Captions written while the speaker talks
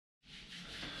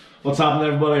What's happening,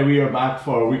 everybody? We are back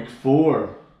for week 4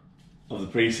 of the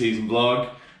pre-season vlog.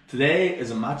 Today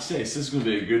is a match day, so this is going to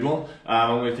be a good one.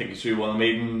 I'm going to take you through what I'm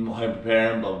eating, how I'm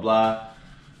preparing, blah blah blah.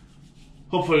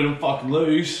 Hopefully I don't fucking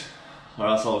lose, or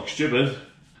else I'll look stupid.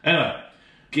 Anyway,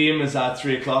 game is at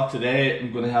 3 o'clock today.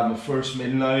 I'm going to have my first meal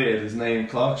now. It is 9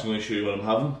 o'clock, so I'm going to show you what I'm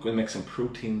having. I'm going to make some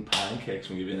protein pancakes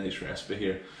and give you a nice recipe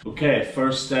here. Okay,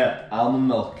 first step, almond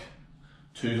milk,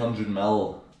 200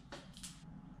 ml.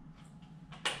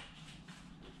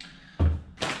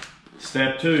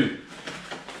 Step 2,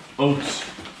 oats,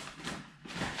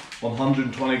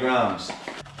 120 grams.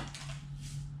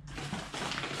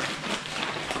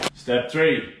 Step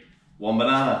 3, 1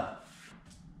 banana.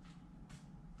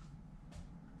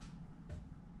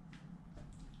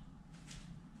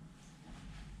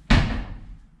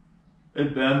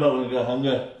 It's bad when you get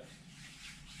hungry.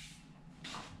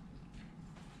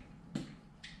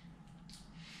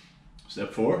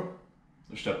 Step 4,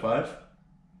 or step 5,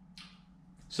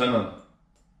 cinnamon.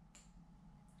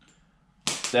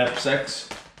 Step 6,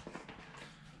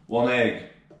 1 egg.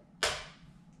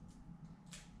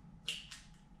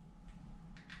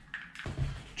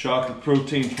 Chocolate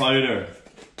protein powder.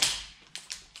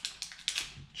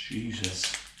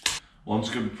 Jesus. 1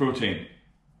 scoop of protein.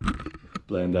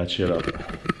 Blend that shit up.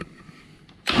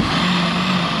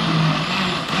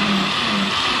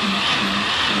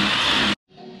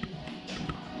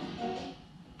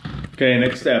 Okay,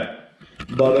 next step.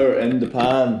 Butter in the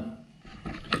pan.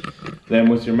 Then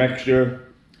with your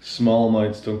mixture, small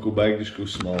amounts, don't go big, just go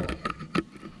small.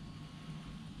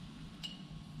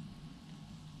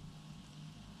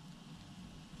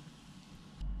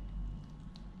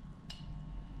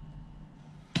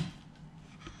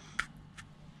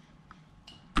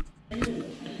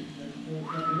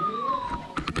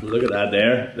 Look at that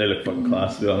there, they look fucking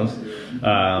class to be honest.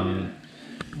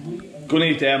 Gonna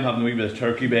eat them, having a wee bit of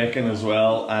turkey bacon as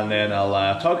well, and then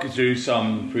I'll talk you through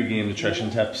some pre-game nutrition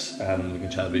tips and we can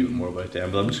chat a bit more about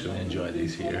them, but I'm just gonna enjoy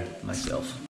these here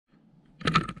myself.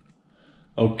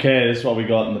 Okay, this is what we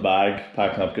got in the bag,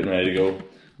 packing up, getting ready to go.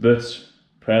 Boots,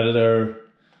 Predator,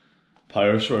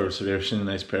 Power Sword, so if you've ever seen a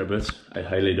nice pair of boots, I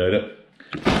highly doubt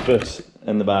it. Boots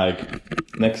in the bag.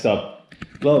 Next up,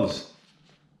 gloves.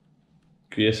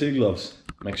 GAA gloves,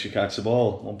 makes you catch the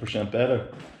ball 1% better,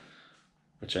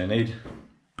 which I need.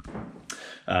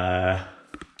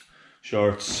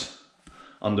 Shorts,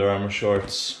 Under Armour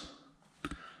shorts,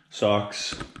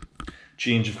 socks,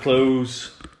 change of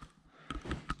clothes.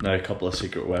 Now a couple of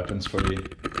secret weapons for you,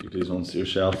 keep these ones to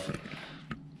yourself.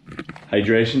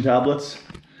 Hydration tablets.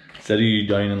 Instead of you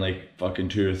downing like fucking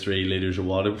 2 or 3 litres of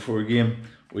water before a game,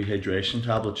 we hydration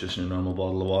tablet, just in a normal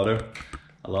bottle of water.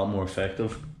 A lot more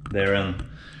effective. They're in.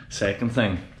 Second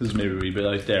thing, this is maybe a wee bit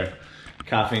out there,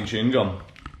 caffeine chewing gum.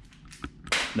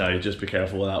 Now just be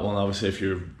careful with that one, obviously if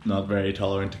you're not very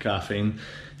tolerant to caffeine,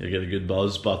 you'll get a good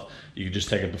buzz, but you can just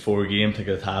take it before a game, take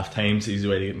it at half time. It's the easy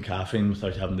way to get caffeine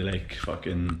without having to like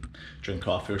fucking drink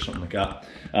coffee or something like that.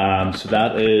 So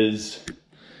that is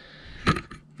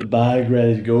the bag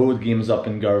ready to go. The game is up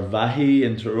in Garvahi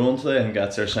in Tyrone today. I think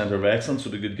that's their centre of excellence, so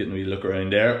it'll be good getting a wee look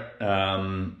around there.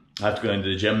 I have to go down to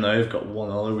the gym now. I've got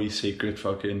one other wee secret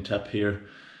fucking tip here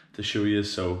to show you,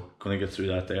 so gonna get through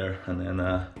that there and then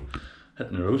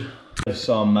hitting the road. There's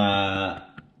some a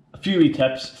few wee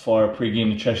tips for pre-game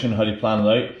nutrition, how to plan it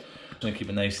out. I'm gonna keep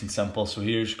it nice and simple, so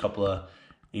here's a couple of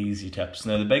easy tips.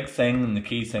 Now the big thing and the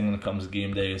key thing when it comes to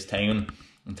game day is timing,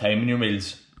 and timing your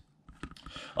meals.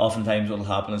 Oftentimes what will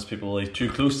happen is people will eat too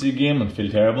close to the game and feel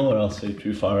terrible, or else they're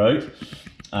too far out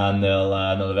and they'll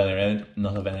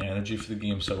not have any energy for the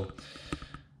game. So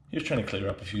you're trying to clear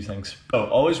up a few things. So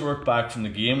always work back from the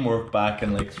game, work back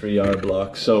in like 3-hour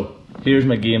blocks. So here's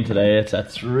my game today, it's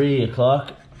at 3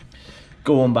 o'clock.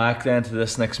 Going back then to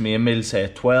this next main meal, say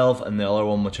at 12, and the other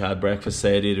one which I had breakfast,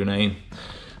 say at 8 or 9.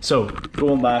 So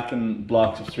going back in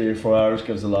blocks of 3 or 4 hours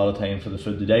gives a lot of time for the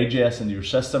food to digest into your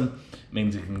system.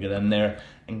 Means you can get in there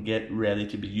and get ready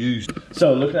to be used.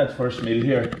 So looking at the first meal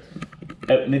here,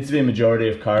 it needs to be a majority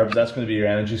of carbs. That's going to be your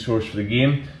energy source for the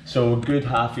game. So a good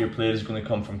half of your plate is going to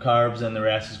come from carbs and the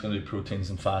rest is going to be proteins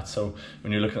and fats. So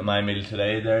when you're looking at my meal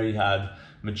today there, you had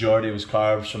majority was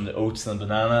carbs from the oats and the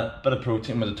banana, bit of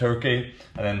protein with the turkey,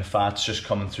 and then the fats just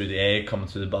coming through the egg, coming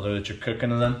through the butter that you're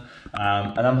cooking it in.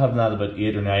 And I'm having that about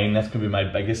 8 or 9. That's going to be my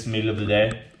biggest meal of the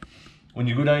day. When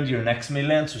you go down to your next meal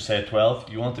then, so say at 12,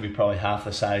 you want to be probably half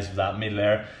the size of that meal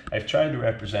there. I've tried to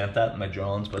represent that in my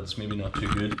drawings, but it's maybe not too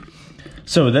good.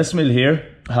 So this meal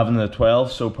here, having it at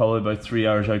 12, so probably about 3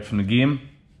 hours out from the game.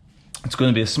 It's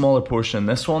going to be a smaller portion in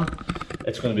this one.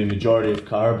 It's going to be a majority of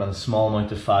carb and a small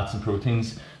amount of fats and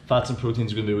proteins. Fats and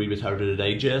proteins are going to be a wee bit harder to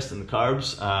digest than the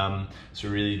carbs, so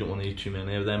really you don't want to eat too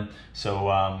many of them.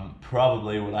 So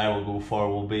probably what I will go for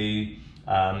will be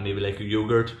maybe like a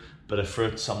yogurt, bit of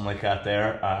fruit, something like that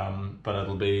there. But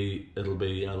it'll be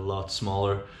a lot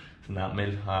smaller than that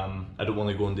meal. I don't want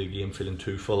to go into a game feeling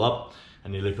too full up. I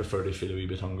really prefer to feel a wee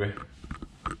bit hungry.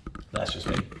 That's just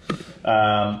me.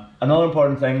 Another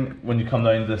important thing when you come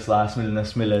down to this last meal and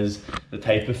this meal is the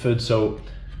type of food. So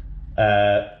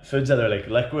foods that are like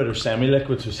liquid or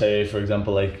semi-liquid, so say for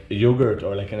example like a yogurt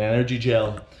or like an energy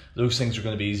gel, those things are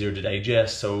going to be easier to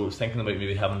digest. So I was thinking about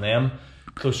maybe having them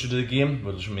closer to the game,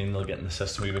 which will mean they'll get in the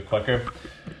system a wee bit quicker.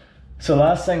 So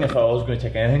last thing, if I was going to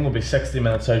take anything, would be 60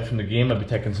 minutes out from the game, I'd be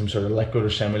taking some sort of liquid or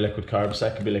semi-liquid carbs.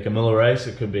 That could be like a meal of rice,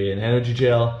 it could be an energy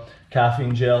gel,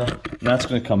 caffeine gel, and that's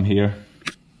going to come here.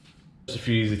 Just a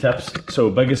few easy tips. So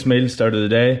biggest meal, start of the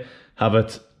day, have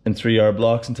it in 3-hour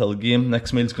blocks until the game.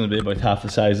 Next meal is going to be about half the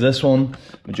size of this one,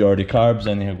 majority carbs,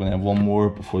 then you're going to have one more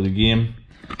before the game,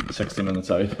 60 minutes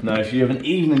out. Now if you have an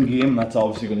evening game, that's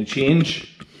obviously going to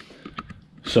change.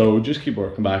 So just keep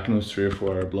working back in those 3 or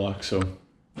 4 hour blocks. So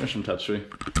there's some tips for you.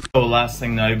 So last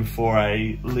thing now before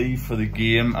I leave for the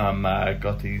game,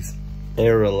 got these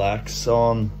Air Relax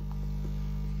on.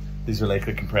 These are like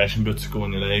the compression boots that go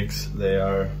on your legs.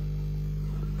 They're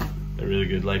really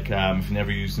good. Like if you've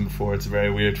never used them before, it's a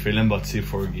very weird feeling, but see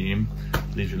for a game,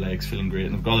 leave your legs feeling great.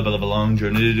 And I've got a bit of a long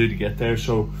journey to do to get there,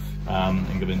 so I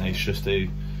think it'll be nice just to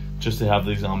have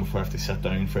these on before I have to sit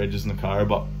down for ages in the car.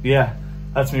 But yeah,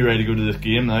 that's me ready to go to this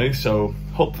game now, so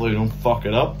hopefully I don't fuck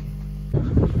it up.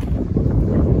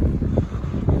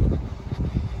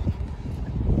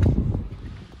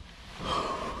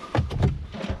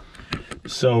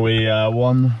 So we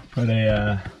won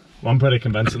pretty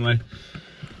convincingly,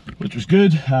 which was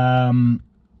good.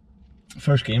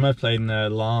 First game I've played in a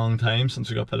long time since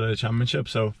we got put out of the championship,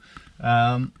 so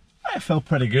I felt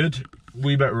pretty good.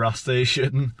 Wee bit rusty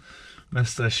shooting,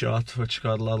 missed a shot which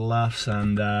got a lot of laughs,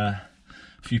 and a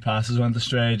few passes went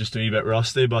astray, just a wee bit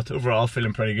rusty, but overall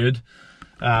feeling pretty good.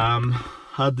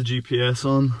 Had the GPS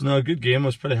on. No, a good game. I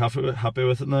was pretty happy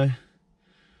with it now.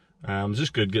 It was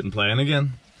just good getting playing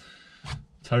again.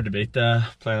 It's hard to beat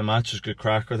playing a match. There's good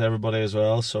crack with everybody as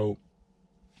well, so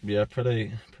yeah,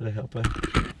 pretty happy.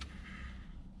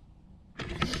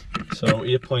 So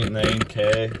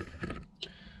 8.9k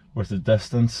worth of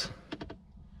distance.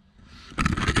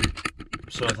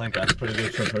 So I think that's pretty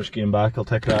good for the first game back. I'll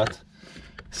take that.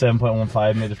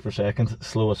 7.15 meters per second,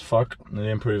 slow as fuck. Need to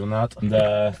improve on that. And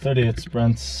 38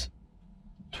 sprints,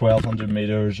 1200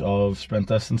 meters of sprint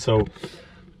distance. So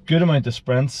good amount of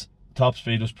sprints. Top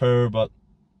speed was poor, but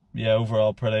yeah,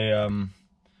 overall pretty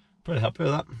happy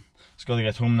with that. Just got to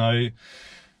get home now and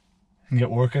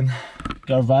get working.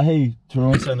 Garvahi,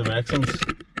 Tyrone Sound of Excellence,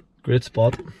 great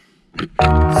spot.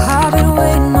 I've been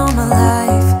waiting all my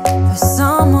life for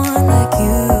someone like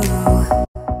you.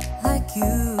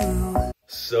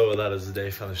 So that is the day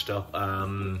finished up.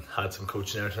 Had some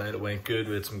coaching there tonight, it went good,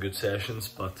 we had some good sessions,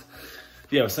 but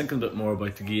yeah, I was thinking a bit more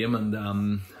about the game,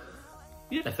 and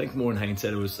yeah, I think more in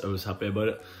hindsight I was happy about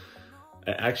it.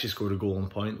 I actually scored a goal on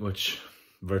point, which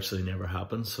virtually never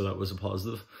happens, so that was a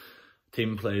positive.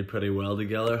 Team played pretty well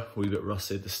together, a wee bit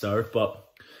rusty at the start, but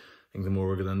I think the more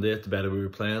we got into it, the better we were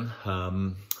playing.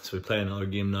 So we play another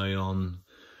game now on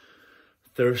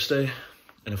Thursday,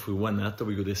 and if we win that, then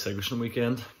we go to the Sigerson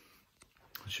weekend.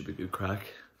 It should be a good crack,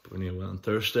 but we need to win on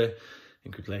Thursday. I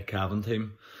think we play a Cavan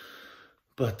team.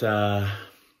 But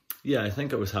yeah, I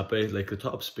think I was happy. Like the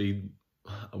top speed,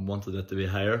 I wanted it to be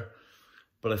higher,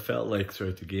 but I felt like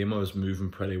throughout the game I was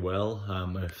moving pretty well.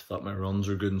 I thought my runs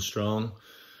were good and strong.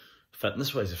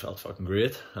 Fitness wise, I felt fucking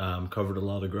great. Covered a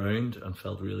lot of ground and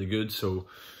felt really good. So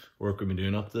work we've been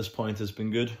doing up to this point has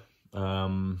been good.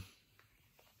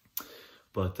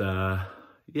 But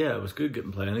yeah, it was good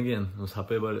getting playing again. I was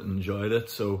happy about it and enjoyed it.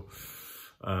 So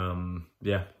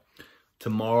yeah,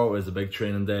 tomorrow is a big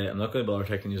training day. I'm not going to bother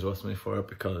taking you with me for it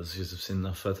because you have seen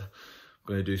enough of it. I'm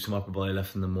going to do some upper body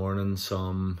lift in the morning,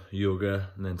 some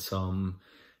yoga, and then some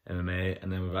MMA,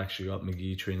 and then we've actually got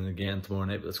McGee training again tomorrow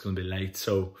night, but it's going to be light,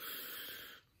 so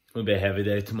it's going to be a heavy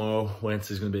day tomorrow.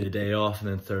 Wednesday's going to be a day off, and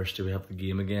then Thursday we have the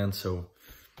game again, so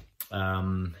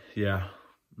yeah,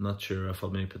 I'm not sure if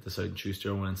I'll maybe put this out on Tuesday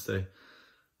or Wednesday,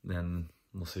 and then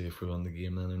we'll see if we won the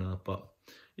game then or not. But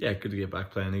yeah, good to get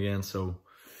back playing again, so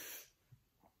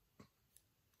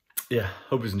yeah,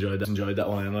 hope you enjoyed that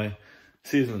one anyway.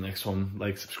 See you in the next one.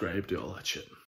 Like, subscribe, do all that shit.